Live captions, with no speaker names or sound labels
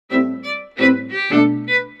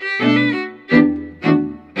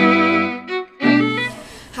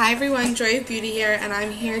Hi everyone, Joy of Beauty here, and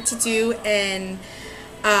I'm here to do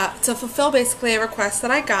to fulfill basically a request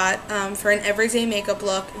that I got for an everyday makeup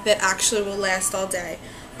look that actually will last all day.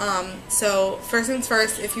 So first things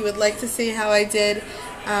first, if you would like to see how I did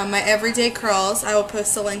my everyday curls, I will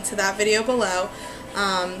post a link to that video below.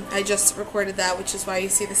 I just recorded that, which is why you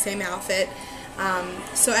see the same outfit.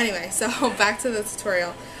 So anyway, so back to the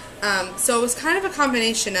tutorial. So it was kind of a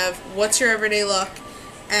combination of what's your everyday look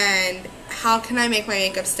and how can I make my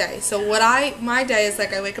makeup stay. So my day is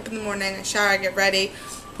like I wake up in the morning, I shower, I get ready,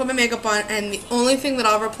 put my makeup on, and the only thing that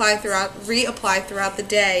I'll reapply throughout the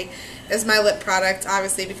day is my lip product,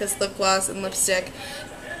 obviously, because lip gloss and lipstick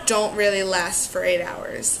don't really last for 8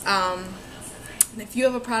 hours. And if you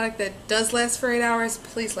have a product that does last for 8 hours,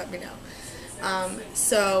 please let me know.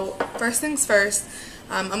 So first things first,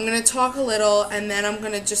 I'm going to talk a little and then I'm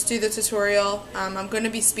going to just do the tutorial. I'm going to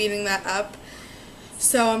be speeding that up.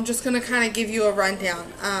 So I'm just going to kind of give you a rundown.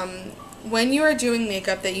 When you are doing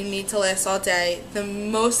makeup that you need to last all day, the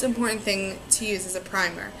most important thing to use is a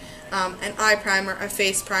primer. An eye primer, a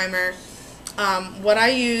face primer. What I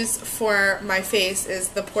use for my face is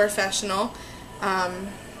the Pore-Fessional.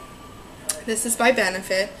 This is by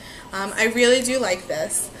Benefit. I really do like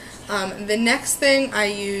this. The next thing I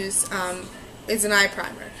use is an eye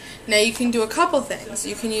primer. Now you can do a couple things.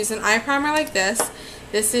 You can use an eye primer like this.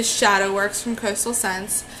 This is Shadow Works from Coastal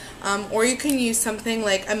Scents. Or you can use something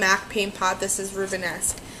like a MAC paint pot. This is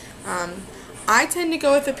Rubenesque. I tend to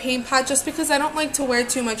go with a paint pot just because I don't like to wear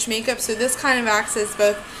too much makeup, so this kind of acts as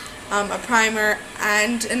both a primer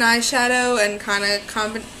and an eyeshadow and kind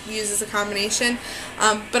of uses a combination.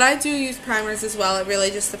 But I do use primers as well. It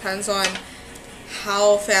really just depends on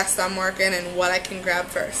how fast I'm working and what I can grab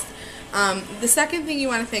first. The second thing you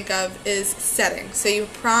want to think of is setting. So you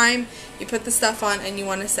prime, you put the stuff on, and you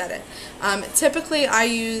want to set it. Typically I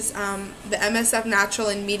use the MSF Natural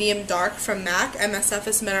in Medium Dark from MAC. MSF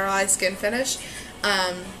is Mineralized Skin Finish.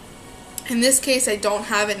 In this case I don't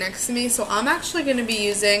have it next to me, so I'm actually going to be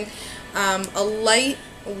using a light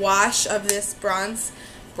wash of this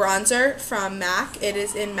bronzer from MAC. It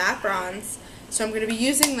is in Matte Bronze. So I'm going to be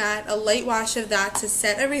using that, a light wash of that to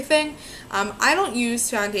set everything. I don't use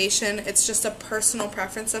foundation. It's just a personal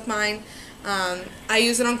preference of mine. I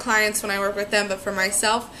use it on clients when I work with them, but for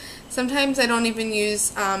myself, sometimes I don't even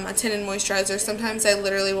use a tinted moisturizer. Sometimes I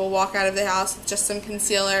literally will walk out of the house with just some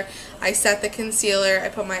concealer. I set the concealer, I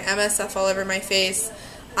put my MSF all over my face,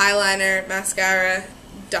 eyeliner, mascara,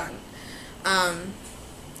 done.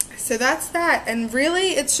 So that's that, and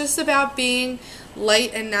really it's just about being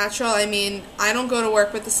light and natural. I mean, I don't go to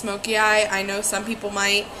work with a smoky eye. I know some people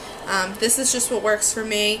might. This is just what works for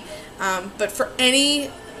me. But for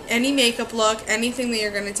any makeup look, anything that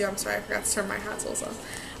you're going to do, I'm sorry, I forgot to turn my hot tools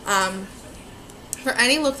on. For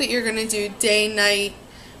any look that you're going to do, day, night,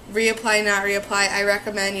 reapply, not reapply, I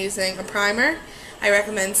recommend using a primer. I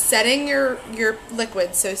recommend setting your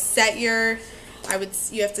liquid. So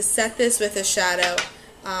you have to set this with a shadow.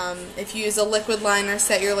 If you use a liquid liner,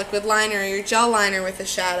 set your liquid liner or your gel liner with a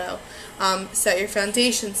shadow. Set your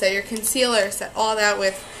foundation, set your concealer, set all that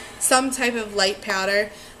with some type of light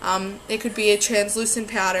powder. It could be a translucent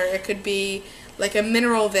powder, it could be like a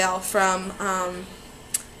mineral veil from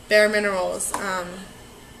Bare Minerals.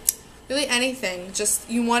 Really anything. Just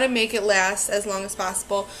you want to make it last as long as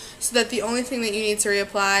possible so that the only thing that you need to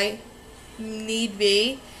reapply,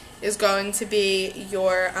 is going to be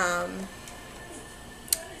your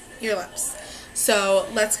lips. So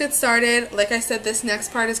let's get started. Like I said, this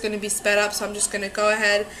next part is going to be sped up, so I'm just going to go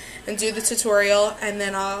ahead and do the tutorial, and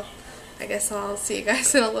then I guess I'll see you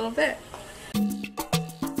guys in a little bit.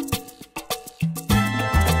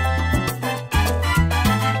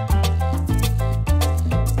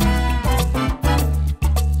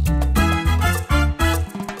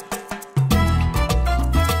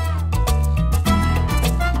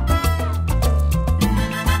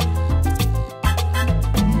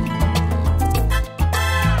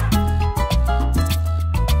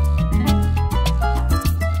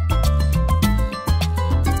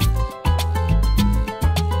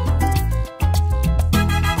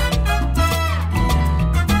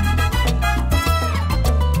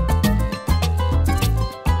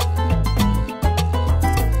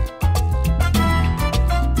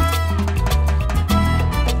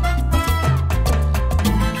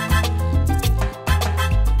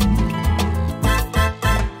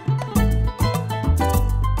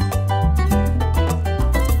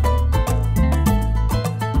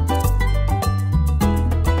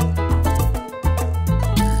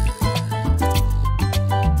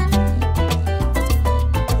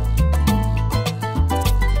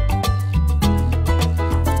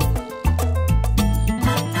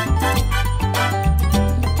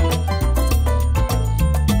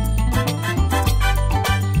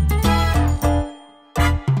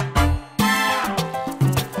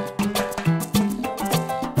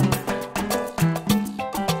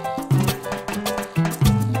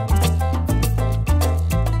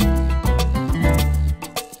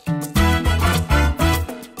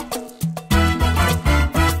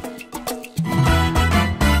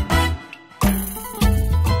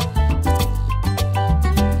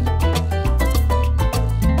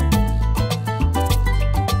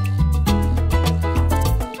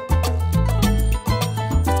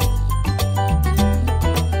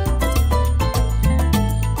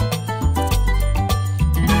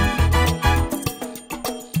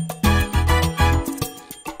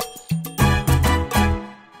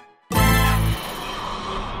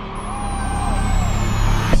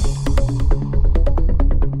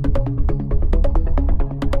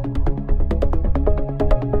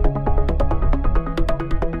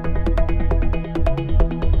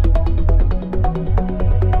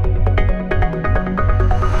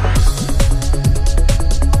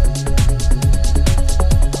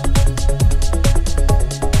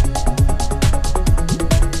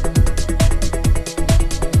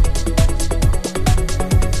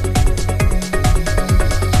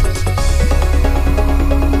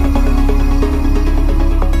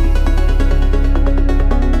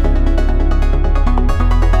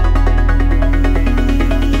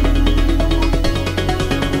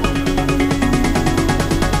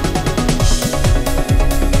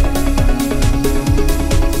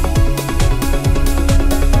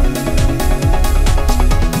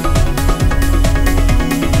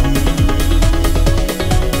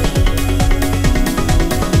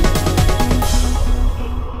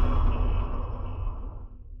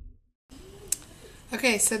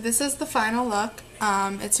 Okay, so this is the final look.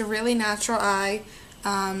 It's a really natural eye.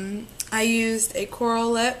 I used a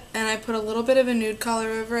coral lip and I put a little bit of a nude color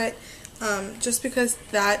over it just because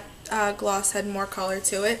that gloss had more color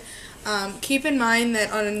to it. Keep in mind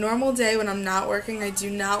that on a normal day when I'm not working, I do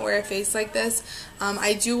not wear a face like this.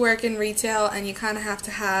 I do work in retail and you kind of have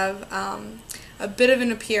to have a bit of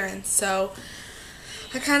an appearance, so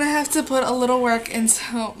I kind of have to put a little work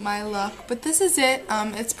into my look, but this is it.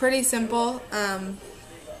 It's pretty simple.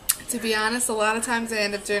 To be honest, a lot of times I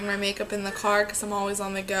end up doing my makeup in the car because I'm always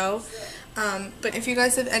on the go. But if you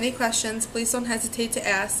guys have any questions, please don't hesitate to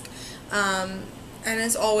ask. And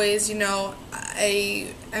as always, you know,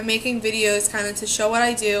 I'm making videos kind of to show what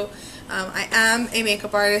I do. I am a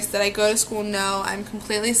makeup artist. That I go to school? No, I'm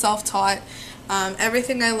completely self-taught.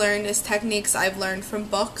 Everything I learned is techniques I've learned from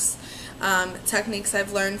books. Techniques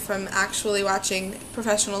I've learned from actually watching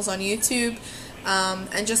professionals on YouTube,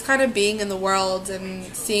 and just kind of being in the world and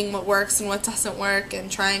seeing what works and what doesn't work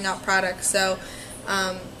and trying out products. So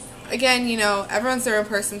again, you know, everyone's their own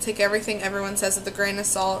person. Take everything everyone says with a grain of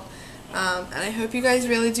salt. And I hope you guys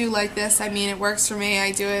really do like this. I mean, it works for me.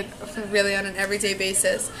 I do it really on an everyday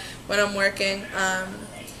basis when I'm working.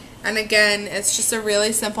 And again, it's just a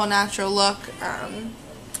really simple, natural look.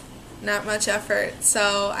 Not much effort.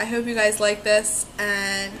 So I hope you guys like this,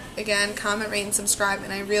 and again, comment, rate, and subscribe,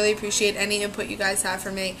 and I really appreciate any input you guys have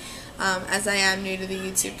for me, as I am new to the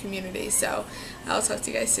YouTube community. So I'll talk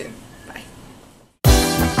to you guys soon.